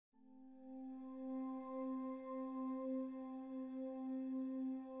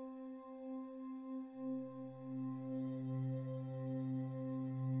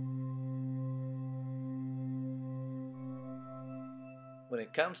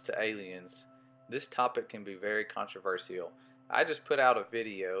it comes to aliens, this topic can be very controversial. I just put out a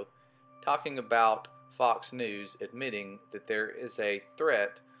video talking about Fox News admitting that there is a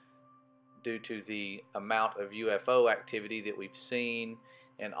threat due to the amount of UFO activity that we've seen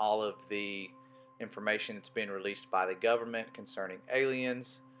and all of the information that's been released by the government concerning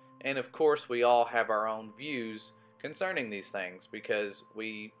aliens. And of course, we all have our own views concerning these things because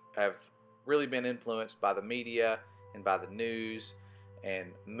we have really been influenced by the media and by the news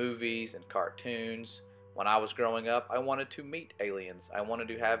and movies and cartoons. When I was growing up, I wanted to meet aliens. I wanted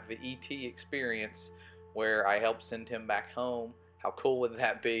to have the E.T. experience where I helped send him back home. How cool would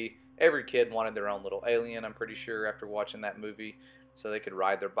that be? Every kid wanted their own little alien, I'm pretty sure, after watching that movie, so they could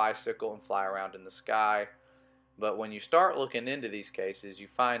ride their bicycle and fly around in the sky. But when you start looking into these cases, you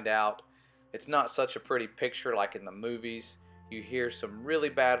find out it's not such a pretty picture like in the movies. You hear some really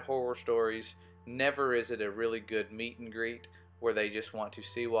bad horror stories. Never is it a really good meet and greet where they just want to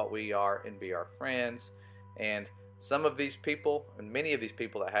see what we are and be our friends. And some of these people, and many of these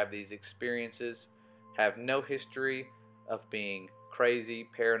people that have these experiences, have no history of being crazy,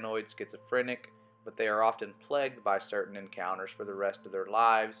 paranoid, schizophrenic, but they are often plagued by certain encounters for the rest of their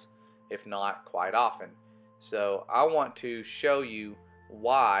lives, if not quite often. So I want to show you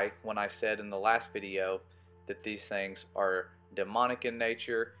why, when I said in the last video that these things are demonic in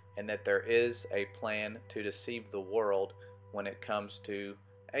nature and that there is a plan to deceive the world when it comes to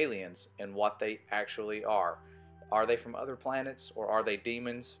aliens and what they actually are. Are they from other planets or are they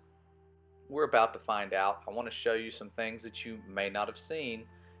demons? We're about to find out. I want to show you some things that you may not have seen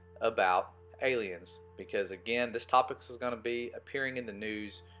about aliens, because again, this topic is going to be appearing in the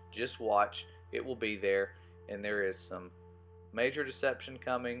news. Just watch, it will be there, and there is some major deception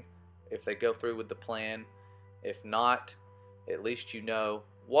coming if they go through with the plan. If not, at least you know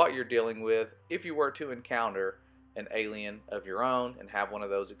what you're dealing with if you were to encounter an alien of your own and have one of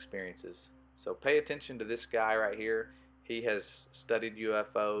those experiences. So pay attention to this guy right here. He has studied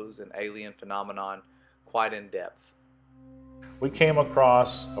UFOs and alien phenomenon quite in depth. We came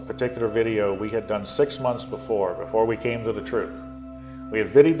across a particular video we had done 6 months before we came to the truth. We had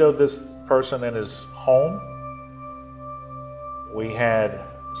videoed this person in his home. We had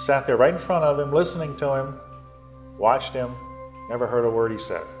sat there right in front of him, listening to him, watched him, never heard a word he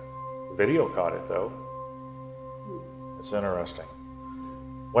said. The video caught it though. It's interesting.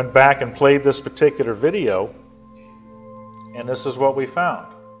 Went back and played this particular video, and this is what we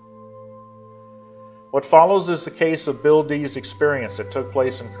found. What follows is the case of Bill D's experience that took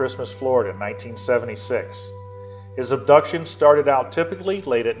place in Christmas, Florida in 1976. His abduction started out typically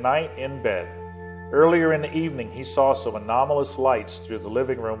late at night in bed. Earlier in the evening, he saw some anomalous lights through the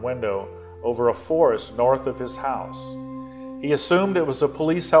living room window over a forest north of his house. He assumed it was a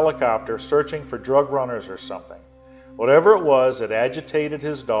police helicopter searching for drug runners or something. Whatever it was, it agitated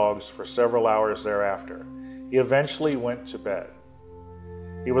his dogs for several hours thereafter. He eventually went to bed.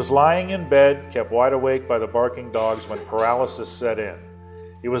 He was lying in bed, kept wide awake by the barking dogs when paralysis set in.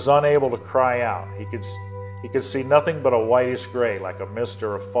 He was unable to cry out. He could see nothing but a whitish gray, like a mist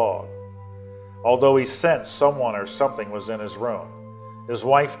or a fog. Although he sensed someone or something was in his room. His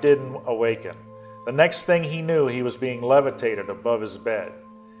wife didn't awaken. The next thing he knew, he was being levitated above his bed.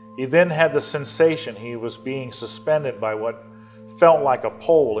 He then had the sensation he was being suspended by what felt like a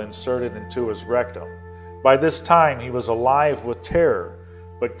pole inserted into his rectum. By this time, he was alive with terror,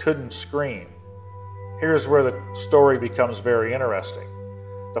 but couldn't scream. Here's where the story becomes very interesting.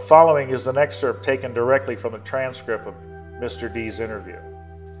 The following is an excerpt taken directly from the transcript of Mr. D's interview.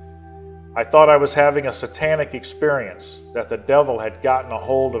 I thought I was having a satanic experience, that the devil had gotten a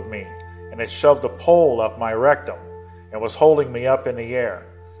hold of me and had shoved a pole up my rectum and was holding me up in the air.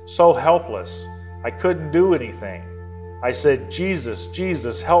 So helpless, I couldn't do anything. I said, Jesus,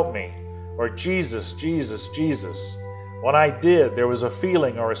 Jesus, help me, or Jesus, Jesus, Jesus. When I did, there was a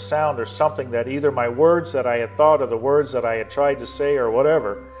feeling or a sound or something that either my words that I had thought or the words that I had tried to say or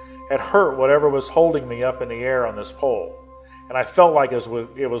whatever had hurt whatever was holding me up in the air on this pole. And I felt like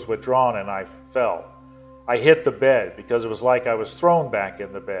it was withdrawn and I fell. I hit the bed because it was like I was thrown back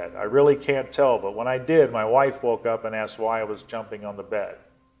in the bed. I really can't tell, but when I did, my wife woke up and asked why I was jumping on the bed.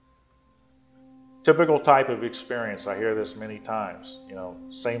 Typical type of experience. I hear this many times,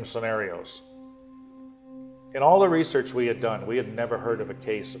 same scenarios. In all the research we had done, we had never heard of a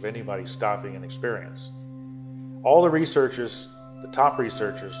case of anybody stopping an experience. All the researchers, the top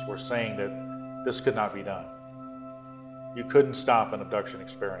researchers, were saying that this could not be done. You couldn't stop an abduction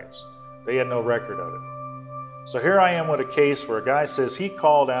experience. They had no record of it. So here I am with a case where a guy says he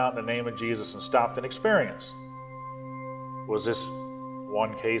called out in the name of Jesus and stopped an experience. Was this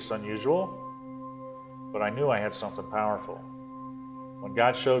one case unusual? But I knew I had something powerful. When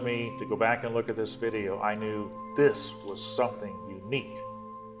God showed me to go back and look at this video, I knew this was something unique.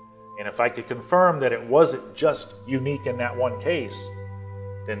 And if I could confirm that it wasn't just unique in that one case,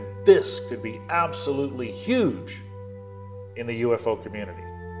 then this could be absolutely huge in the UFO community.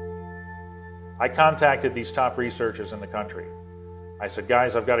 I contacted these top researchers in the country. I said,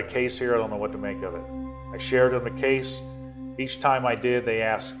 guys, I've got a case here. I don't know what to make of it. I shared them the case. Each time I did, they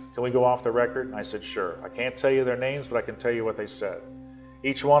asked, can we go off the record? And I said, sure. I can't tell you their names, but I can tell you what they said.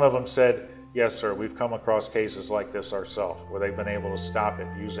 Each one of them said, yes, sir, we've come across cases like this ourselves, where they've been able to stop it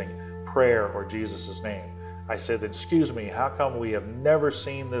using prayer or Jesus' name. I said, excuse me, how come we have never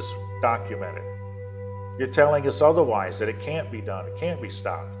seen this documented? You're telling us otherwise, that it can't be done, it can't be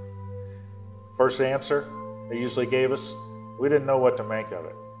stopped. First answer they usually gave us, we didn't know what to make of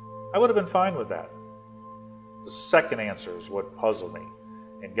it. I would have been fine with that. The second answer is what puzzled me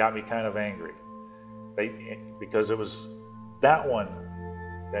and got me kind of angry. Because it was that one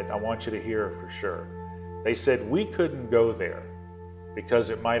that I want you to hear for sure. They said we couldn't go there because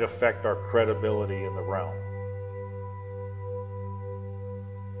it might affect our credibility in the realm.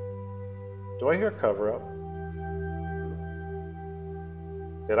 Do I hear cover-up?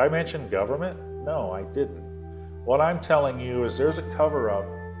 Did I mention government? No, I didn't. What I'm telling you is there's a cover-up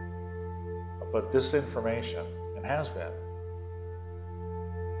about this information, and has been,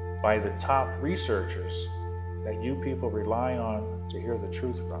 by the top researchers that you people rely on to hear the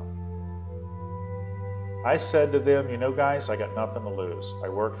truth from. I said to them, you know guys, I got nothing to lose. I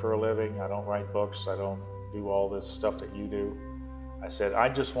work for a living, I don't write books, I don't do all this stuff that you do. I said, I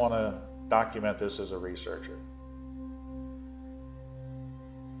just want to document this as a researcher.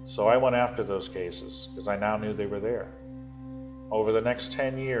 So I went after those cases because I now knew they were there. Over the next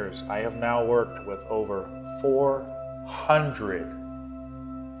 10 years, I have now worked with over 400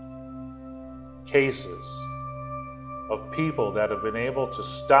 cases of people that have been able to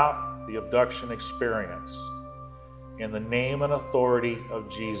stop the abduction experience in the name and authority of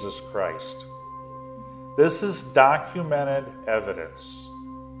Jesus Christ. This is documented evidence.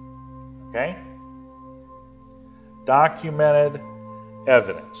 Okay? Documented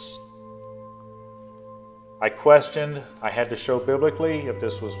evidence. I questioned, I had to show biblically if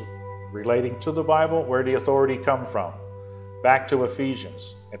this was relating to the Bible. Where did the authority come from? Back to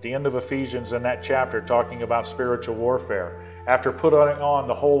Ephesians. At the end of Ephesians, in that chapter, talking about spiritual warfare, after putting on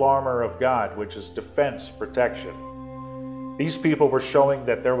the whole armor of God, which is defense, protection, these people were showing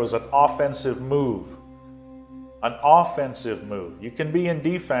that there was an offensive move. An offensive move. You can be in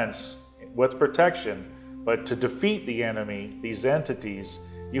defense with protection, but to defeat the enemy, these entities,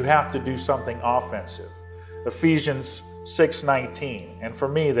 you have to do something offensive. Ephesians 6:19, and for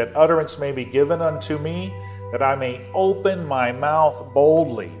me, that utterance may be given unto me, that I may open my mouth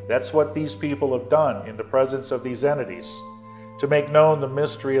boldly. That's what these people have done in the presence of these entities, to make known the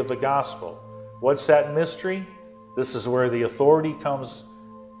mystery of the gospel. What's that mystery? This is where the authority comes,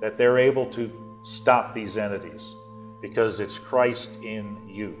 that they're able to stop these entities, because it's Christ in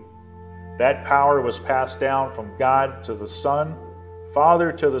you. That power was passed down from God to the Son,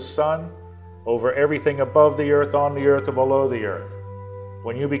 Father to the Son, over everything above the earth, on the earth, and below the earth.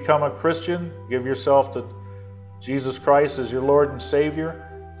 When you become a Christian, give yourself to Jesus Christ as your Lord and Savior,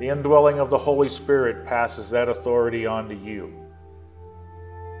 the indwelling of the Holy Spirit passes that authority on to you.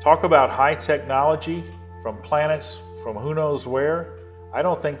 Talk about high technology from planets from who knows where. I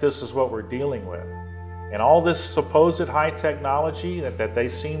don't think this is what we're dealing with. And all this supposed high technology that they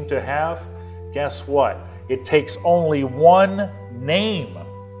seem to have, guess what? It takes only one name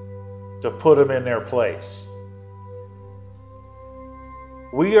to put them in their place.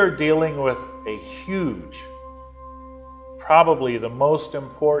 We are dealing with a huge, probably the most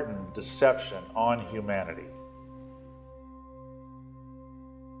important deception on humanity.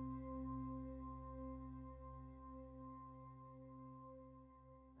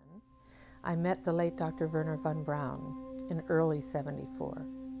 I met the late Dr. Wernher von Braun in early '74.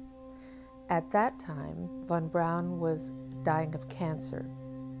 At that time, von Braun was dying of cancer,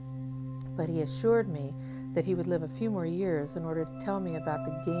 but he assured me that he would live a few more years in order to tell me about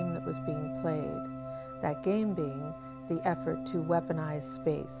the game that was being played, that game being the effort to weaponize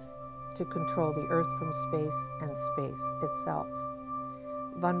space, to control the Earth from space and space itself.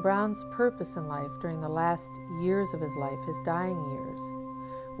 Von Braun's purpose in life during the last years of his life, his dying years,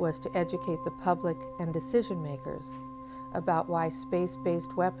 was to educate the public and decision makers about why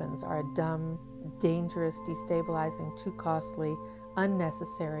space-based weapons are a dumb, dangerous, destabilizing, too costly,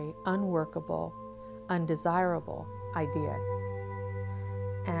 unnecessary, unworkable, undesirable idea.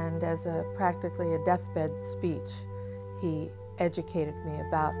 And as practically a deathbed speech, he educated me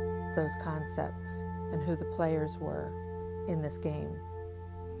about those concepts and who the players were in this game.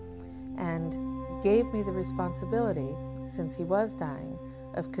 and gave me the responsibility, since he was dying,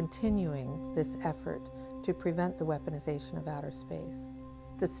 of continuing this effort to prevent the weaponization of outer space.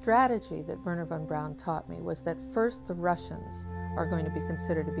 The strategy that Wernher von Braun taught me was that first the Russians are going to be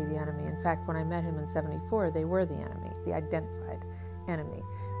considered to be the enemy. In fact, when I met him in '74, they were the enemy, the identified enemy.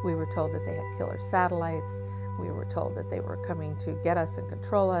 We were told that they had killer satellites. We were told that they were coming to get us and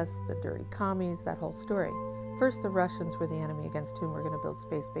control us, the dirty commies, that whole story. First, the Russians were the enemy against whom we're going to build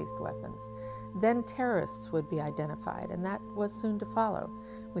space-based weapons. Then terrorists would be identified, and that was soon to follow.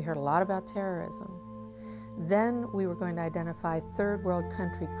 We heard a lot about terrorism. Then we were going to identify third world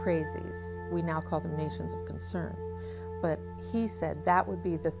country crazies. We now call them nations of concern. But he said that would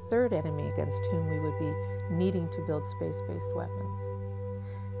be the third enemy against whom we would be needing to build space-based weapons.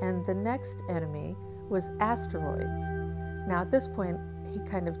 And the next enemy was asteroids. Now at this point, he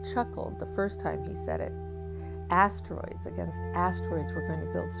kind of chuckled the first time he said it. Asteroids, against asteroids we're going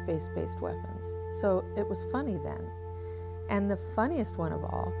to build space-based weapons. So it was funny then. And the funniest one of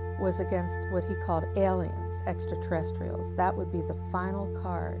all was against what he called aliens, extraterrestrials. That would be the final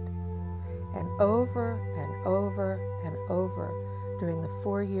card. And over and over and over during the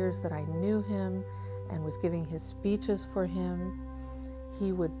 4 years that I knew him and was giving his speeches for him,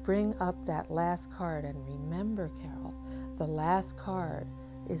 he would bring up that last card. And remember, Carol, the last card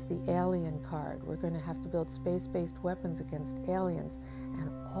is the alien card. We're going to have to build space-based weapons against aliens. And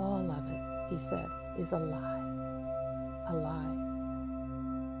all of it, he said, is a lie. A lie.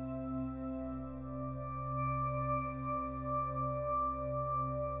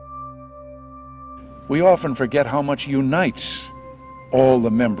 We often forget how much unites all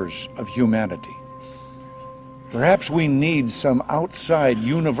the members of humanity. Perhaps we need some outside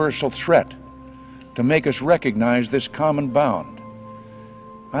universal threat to make us recognize this common bond.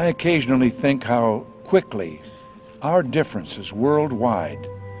 I occasionally think how quickly our differences worldwide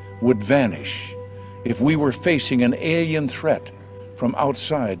would vanish if we were facing an alien threat from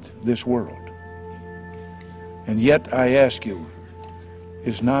outside this world. And yet I ask you,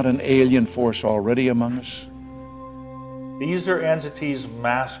 is not an alien force already among us? These are entities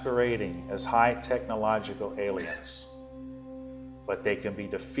masquerading as high technological aliens, but they can be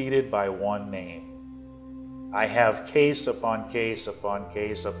defeated by one name. I have case upon case upon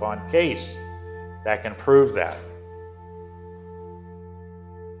case upon case that can prove that.